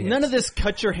jar shit. None of this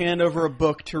cut your hand over a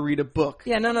book to read a book.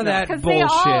 Yeah, none of that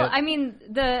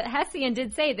bullshit. The Hessian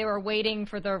did say they were waiting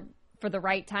for the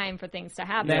right time for things to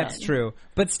happen. That's true.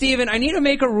 But, Steven, I need to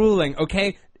make a ruling,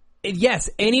 okay? Yes,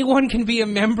 anyone can be a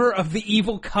member of the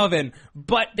evil coven,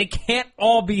 but they can't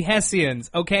all be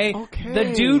Hessians, okay?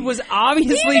 The dude was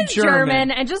obviously German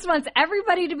and just wants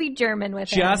everybody to be German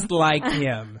with him. Just like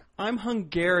him. I'm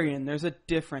Hungarian. There's a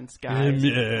difference, guys.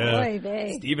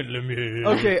 Stephen Lemire.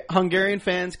 Okay, Hungarian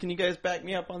fans, can you guys back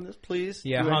me up on this, please?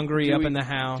 Yeah, Hungary up in the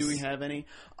house. Do we have any?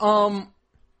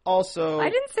 Also,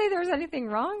 I didn't say there was anything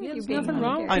wrong with you being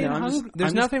hungry. I know.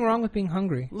 There's nothing wrong with being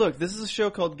hungry. Look, this is a show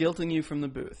called Guilting You from the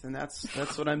Booth, and that's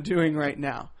what I'm doing right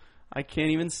now. I can't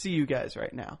even see you guys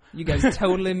right now. You guys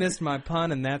totally missed my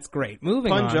pun, and that's great.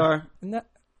 Moving on. Pun jar. No.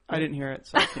 I didn't hear it,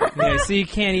 so I can't. Yeah, so you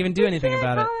can't even do anything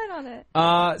about it. On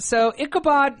it. So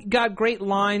Ichabod got great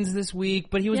lines this week,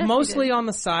 but he was mostly on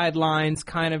the sidelines,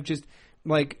 kind of just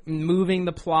like moving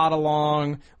the plot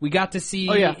along. We got to see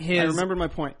his... I remember my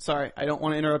point. Sorry, I don't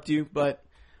want to interrupt you, but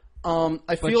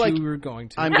I feel like you were going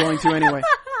to. I'm going to anyway.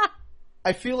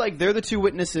 I feel like they're the two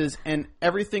witnesses, and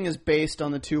everything is based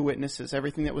on the two witnesses.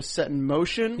 Everything that was set in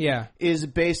motion is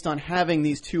based on having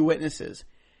these two witnesses.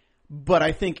 But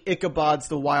I think Ichabod's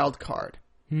the wild card.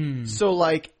 So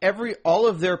like all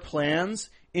of their plans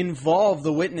involve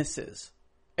the witnesses.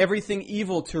 Everything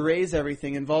evil to raise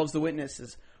everything involves the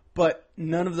witnesses. But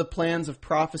none of the plans of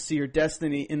prophecy or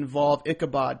destiny involve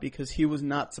Ichabod because he was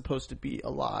not supposed to be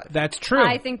alive. That's true.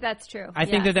 I think that's true. I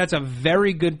think that's a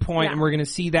very good point, and we're going to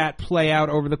see that play out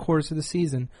over the course of the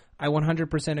season. I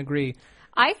 100% agree.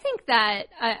 I think that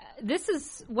this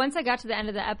is, once I got to the end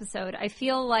of the episode, I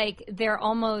feel like they're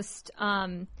almost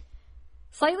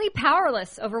slightly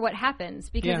powerless over what happens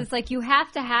because it's like you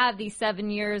have to have these 7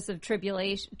 years of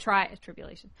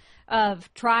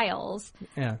trials.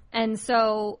 Yeah. And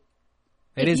so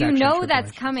if you know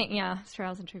that's coming,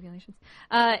 trials and tribulations.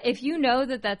 If you know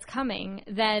that that's coming,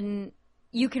 then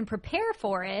you can prepare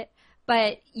for it,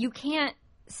 but you can't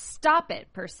stop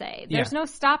it per se. There's no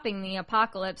stopping the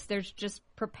apocalypse. There's just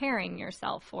preparing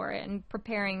yourself for it and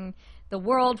preparing the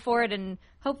world for it and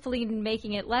hopefully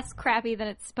making it less crappy than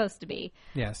it's supposed to be.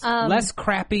 Yes. Less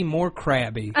crappy, more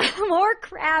crabby. More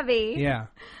crabby. Yeah.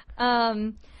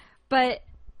 But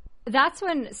that's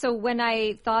when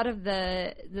I thought of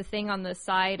the thing on the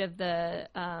side of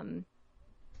the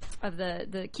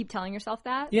keep telling yourself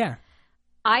that. Yeah.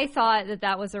 I thought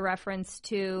that was a reference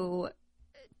to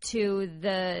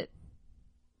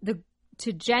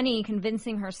Jenny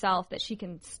convincing herself that she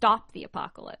can stop the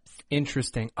apocalypse.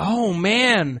 Interesting. Oh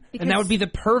man. And that would be the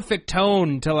perfect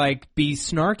tone to like be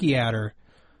snarky at her.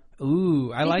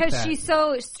 Ooh, I like that. Because she's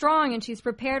so strong and she's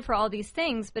prepared for all these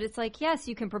things, but it's like, yes,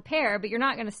 you can prepare, but you're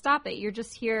not going to stop it. You're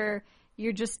just here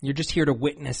to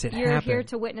witness it happen. You're here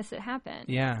to witness it happen.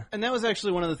 Yeah. And that was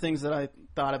actually one of the things that I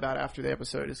thought about after the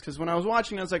episode is because when I was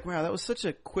watching, I was like, wow, that was such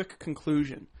a quick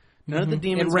conclusion. None of the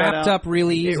demons wrapped up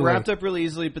really easily. It wrapped up really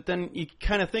easily, but then you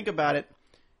kind of think about it.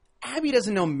 Abby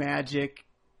doesn't know magic.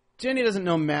 Jenny doesn't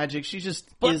know magic. She just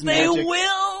is magic. But they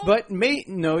will! But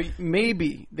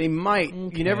maybe. They might.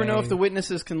 Okay. You never know if the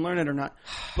witnesses can learn it or not.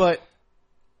 But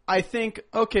I think,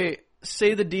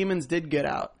 say the demons did get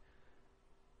out.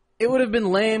 It would have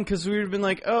been lame because we would have been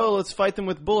like, oh, let's fight them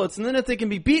with bullets. And then if they can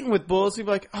be beaten with bullets, we'd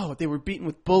be like, oh, they were beaten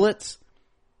with bullets?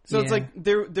 So it's like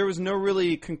there was no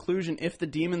really conclusion if the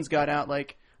demons got out.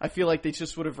 Like I feel like they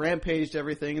just would have rampaged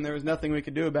everything and there was nothing we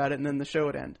could do about it and then the show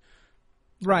would end.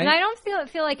 Right. And I don't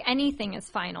feel like anything is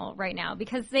final right now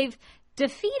because they've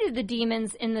defeated the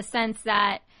demons in the sense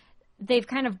that they've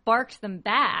kind of barked them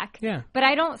back. Yeah. But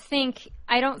I don't think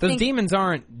those demons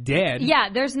aren't dead. Yeah,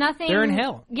 there's nothing. They're in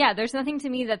hell. Yeah, there's nothing to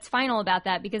me that's final about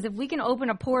that because if we can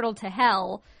open a portal to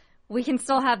hell we can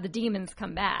still have the demons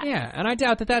come back. Yeah, and I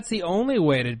doubt that that's the only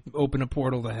way to open a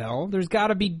portal to hell. There's got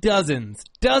to be dozens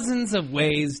of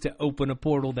ways to open a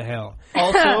portal to hell.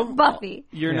 Also, Buffy.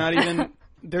 you're not even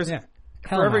there's Yeah.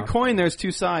 for every Hellmouth. coin there's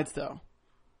two sides though.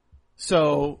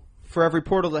 So for every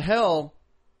portal to hell,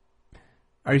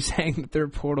 Are you saying that there are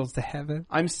portals to heaven?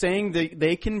 I'm saying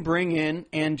they can bring in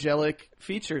angelic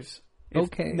features.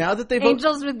 Okay. Now that they've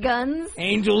Angels with guns.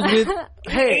 Angels with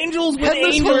angels with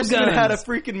Headless angel Horseman guns. had a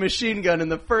freaking machine gun in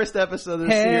the first episode of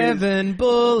the series. Heaven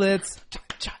bullets.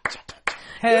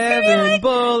 Heaven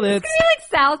bullets. Maybe like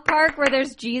South Park where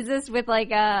there's Jesus with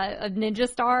like a ninja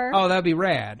star. Oh, that'd be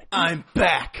rad. I'm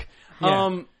back.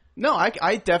 Yeah. No,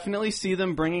 I definitely see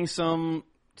them bringing some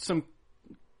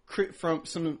from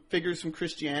some figures from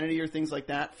Christianity or things like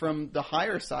that from the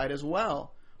higher side as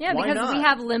well. Yeah, Why because not? we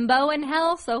have limbo and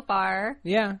hell so far.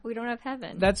 Yeah. We don't have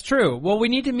heaven. That's true. Well, we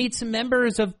need to meet some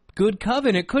members of Good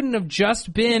Coven. It couldn't have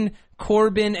just been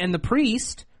Corbin and the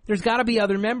priest. There's got to be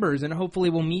other members, and hopefully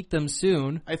we'll meet them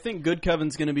soon. I think Good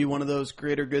Coven's going to be one of those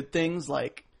greater good things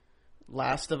like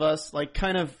Last of Us, like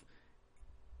kind of,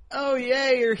 oh yeah,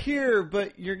 you're here,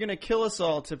 but you're going to kill us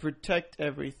all to protect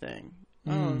everything.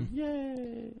 Oh,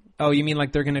 yay. Oh, you mean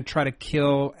like they're going to try to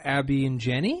kill Abby and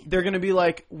Jenny? They're going to be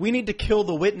like, we need to kill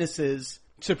the witnesses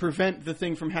to prevent the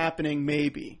thing from happening,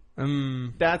 maybe.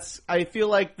 I feel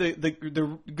like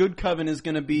the Good Coven is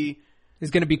going to be, Is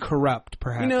going to be corrupt,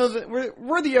 perhaps. you know,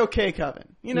 we're the okay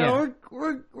Coven. You know, Yeah.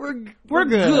 we're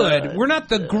good. We're not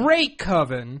the great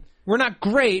Coven. We're not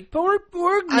great, but we're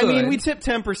good. I mean, we tip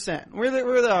 10%. We're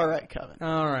the all right Coven.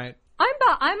 All right.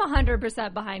 I'm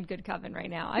 100% behind Good Coven right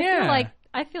now.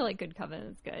 I feel like Good Coven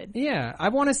is good. Yeah, I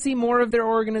want to see more of their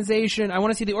organization. I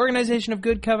want to see the organization of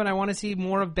Good Coven. I want to see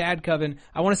more of Bad Coven.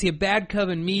 I want to see a Bad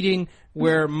Coven meeting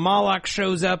where Moloch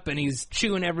shows up and he's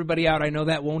chewing everybody out. I know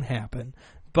that won't happen.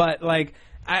 But, like,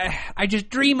 I just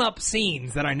dream up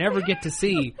scenes that I never get to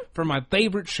see for my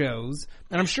favorite shows.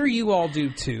 And I'm sure you all do,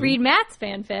 too. Read Matt's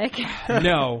fanfic.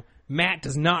 No, Matt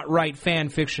does not write fan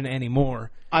fiction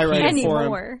anymore. I write it for him.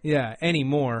 Anymore. Yeah,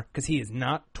 anymore, because he is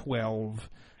not 12.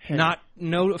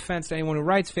 No offense to anyone who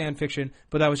writes fan fiction,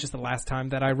 but that was just the last time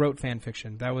that I wrote fan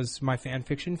fiction. That was my fan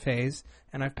fiction phase,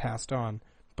 and I've passed on.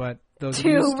 But those of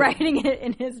you To still- writing it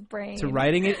in his brain. to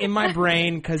writing it in my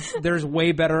brain, because there's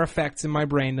way better effects in my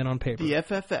brain than on paper. The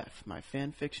FFF, my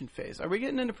fan fiction phase. Are we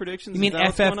getting into predictions? You mean Is that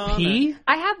what's going on, FFP?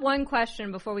 I have one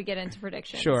question before we get into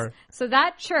predictions. Sure. So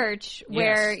that church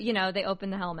where, Yes. they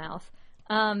open the Hellmouth,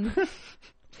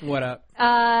 What up?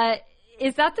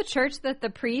 is that the church that the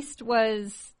priest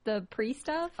was the priest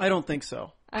of? I don't think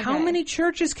so. How Okay. many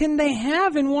churches can they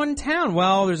have in one town?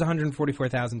 Well, there's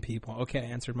 144,000 people. Okay, I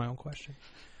answered my own question.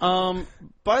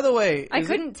 By the way, I is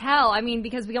couldn't tell. I mean,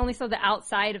 because we only saw the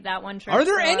outside of that one church. Are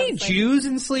there so I any was like- Jews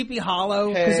in Sleepy Hollow?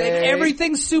 Because Hey.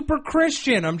 everything's super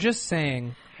Christian. I'm just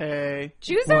saying. Hey,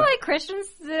 Jews are What? like Christians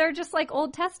that are just like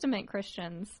Old Testament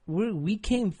Christians. We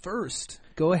came first.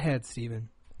 Go ahead, Steven.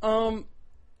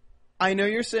 I know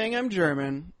you're saying I'm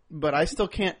German, but I still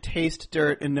can't taste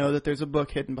dirt and know that there's a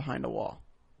book hidden behind a wall.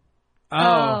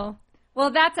 Oh.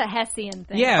 Well, that's a Hessian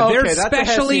thing. Yeah, Okay, they're that's a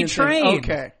specially Hessian thing. trained.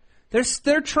 Okay.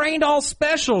 They're trained all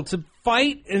special to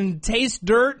fight and taste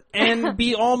dirt and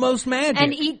be almost magic.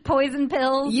 And eat poison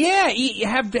pills. Yeah,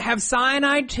 have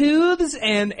cyanide tooths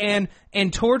and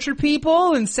torture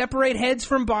people and separate heads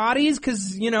from bodies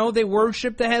because they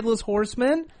worship the headless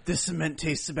horseman. This cement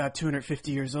tastes about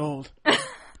 250 years old.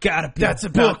 Gotta be That's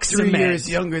about book 3 cement. years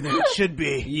younger than it should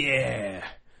be. Yeah.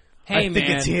 I Hey, think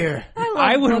man. it's here.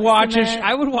 I would book watch cement.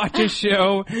 I would watch a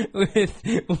show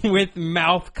with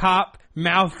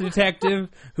mouth detective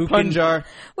who can Punjar.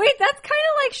 Wait, that's kind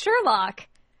of like Sherlock.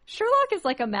 Sherlock is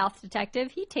like a mouth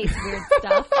detective. He tastes weird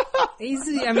stuff.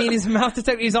 he's mouth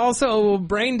detective. He's also a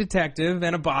brain detective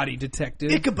and a body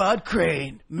detective. Ichabod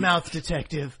Crane, mouth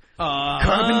detective.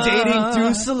 Carbon dating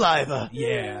through saliva.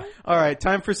 Yeah. All right,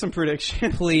 time for some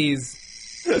predictions Please.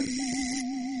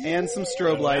 and some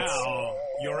strobe lights. Now,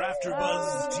 your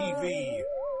AfterBuzz TV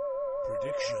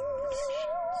predictions.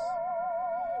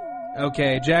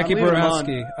 Okay, Jackie I'm leaving them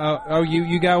Borowski. Oh,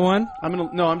 you got one?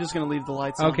 I'm just gonna leave the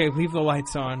lights on. Okay, leave the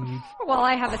lights on. You Well,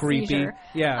 I have a creepy. seizure.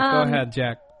 Yeah, go ahead,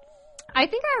 Jack. I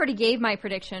think I already gave my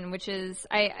prediction, which is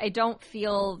I don't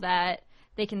feel that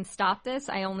they can stop this.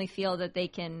 I only feel that they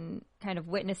can kind of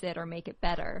witness it or make it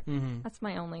better. Mm-hmm. That's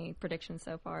my only prediction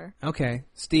so far. Okay,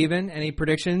 Steven, any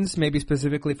predictions? Maybe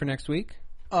specifically for next week?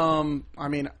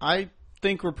 I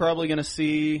think we're probably gonna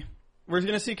see We're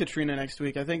going to see Katrina next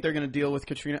week. I think they're going to deal with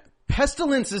Katrina.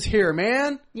 Pestilence is here,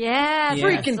 man. Yeah,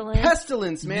 Freaking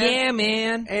Pestilence, man. Yeah,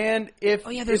 man. And if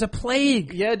there's a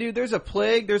plague. Yeah, dude, there's a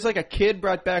plague. There's like a kid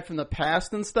brought back from the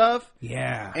past and stuff.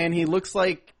 Yeah. And he looks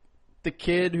like the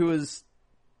kid who was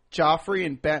Joffrey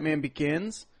in Batman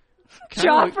Begins.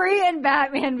 Joffrey and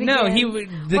Batman Begins. No,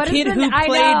 the kid who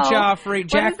played Joffrey,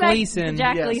 Jack Gleason.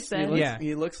 Jack Yes, Gleason.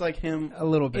 He looks like him a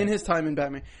little bit in his time in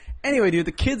Batman. Anyway, dude,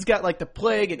 the kid's got like the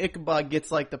plague, and Ichabod gets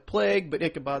like the plague, but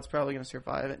Ichabod's probably going to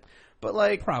survive it. But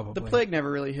like, Probably. the plague never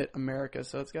really hit America,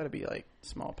 so it's got to be like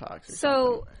smallpox or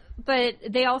something. But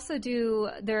they also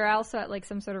they're also at like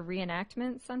some sort of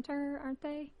reenactment center, aren't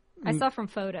they? I saw from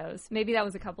photos. Maybe that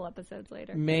was a couple episodes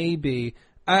later. Maybe.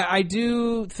 I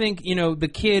do think,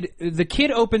 the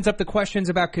kid opens up the questions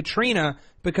about Katrina,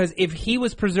 because if he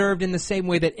was preserved in the same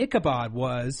way that Ichabod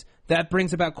was, that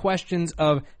brings about questions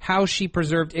of how she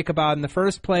preserved Ichabod in the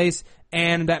first place,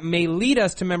 and that may lead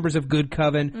us to members of Good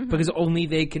Coven, because only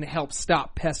they can help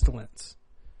stop pestilence.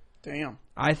 Damn.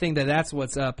 I think that's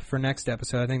what's up for next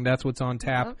episode. I think that's what's on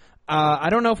tap. I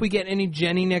don't know if we get any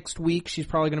Jenny next week. She's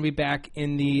probably going to be back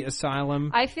in the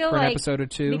asylum I feel for like an episode or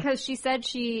two. Because she said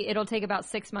it'll take about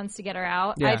 6 months to get her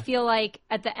out. Yeah. I feel like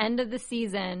at the end of the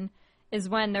season is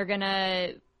when they're going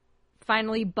to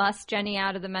finally bust Jenny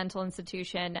out of the mental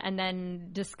institution and then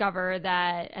discover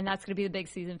that, and that's going to be the big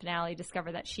season finale,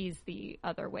 discover that she's the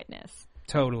other witness.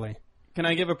 Totally. Can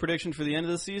I give a prediction for the end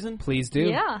of the season? Please do.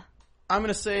 Yeah. I'm going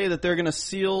to say that they're going to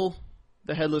seal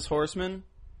the Headless Horseman,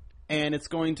 and it's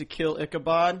going to kill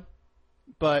Ichabod,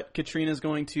 but Katrina's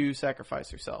going to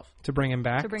sacrifice herself To bring him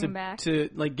back. To bring him back. to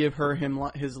like give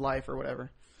his life or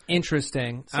whatever.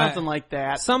 Interesting. Something like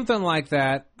that. Something like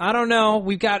that. I don't know.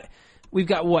 We've got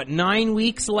what, 9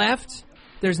 weeks left?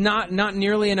 There's not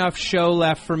nearly enough show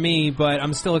left for me, but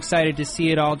I'm still excited to see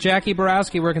it all. Jackie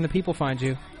Borowski, where can the people find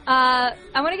you? I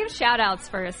want to give shout-outs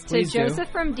first to Please do. Joseph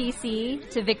from DC,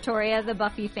 to Victoria, the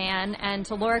Buffy fan, and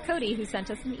to Laura Cody, who sent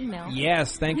us an email.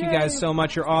 Yes, thank you guys so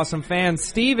much. You're awesome fans.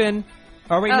 Steven.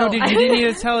 Oh, wait, Oh. no, you didn't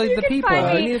need to tell You the can people.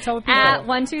 find You me need to tell the people. At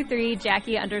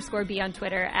 123Jackie_B on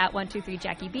Twitter, at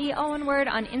 123JackieB, all one word,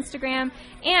 on Instagram.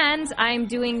 And I'm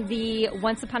doing the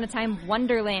Once Upon a Time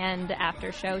Wonderland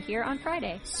after show here on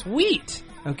Friday. Sweet.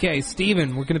 Okay,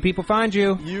 Steven, where can the people find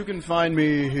you? You can find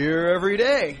me here every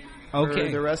day Okay.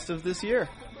 for the rest of this year.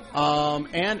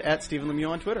 And at Stephen Lemieux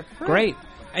on Twitter. Great.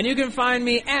 And you can find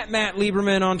me at Matt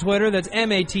Lieberman on Twitter. That's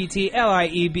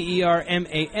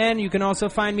MattLieberman. You can also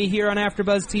find me here on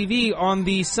AfterBuzz TV on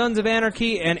the Sons of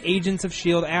Anarchy and Agents of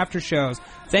S.H.I.E.L.D. after shows.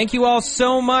 Thank you all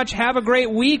so much. Have a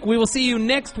great week. We will see you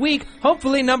next week.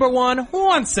 Hopefully number 1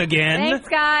 once again. Thanks,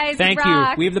 guys. Thank you.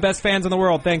 Rock. We have the best fans in the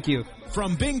world. Thank you.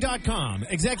 From Bing.com,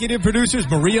 executive producers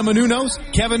Maria Menounos,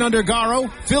 Kevin Undergaro,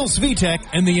 Phil Svitek,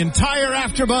 and the entire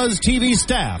AfterBuzz TV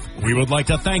staff, we would like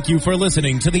to thank you for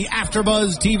listening to the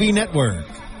AfterBuzz TV network.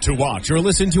 To watch or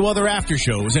listen to other after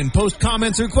shows and post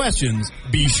comments or questions,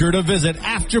 be sure to visit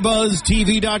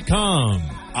AfterBuzzTV.com.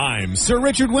 I'm Sir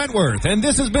Richard Wentworth, and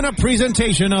this has been a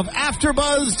presentation of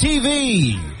AfterBuzz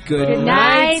TV. Good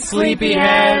night,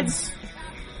 sleepyheads.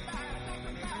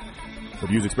 The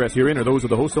views expressed herein are those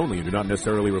of the hosts only and do not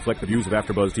necessarily reflect the views of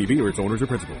AfterBuzz TV or its owners or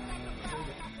principals.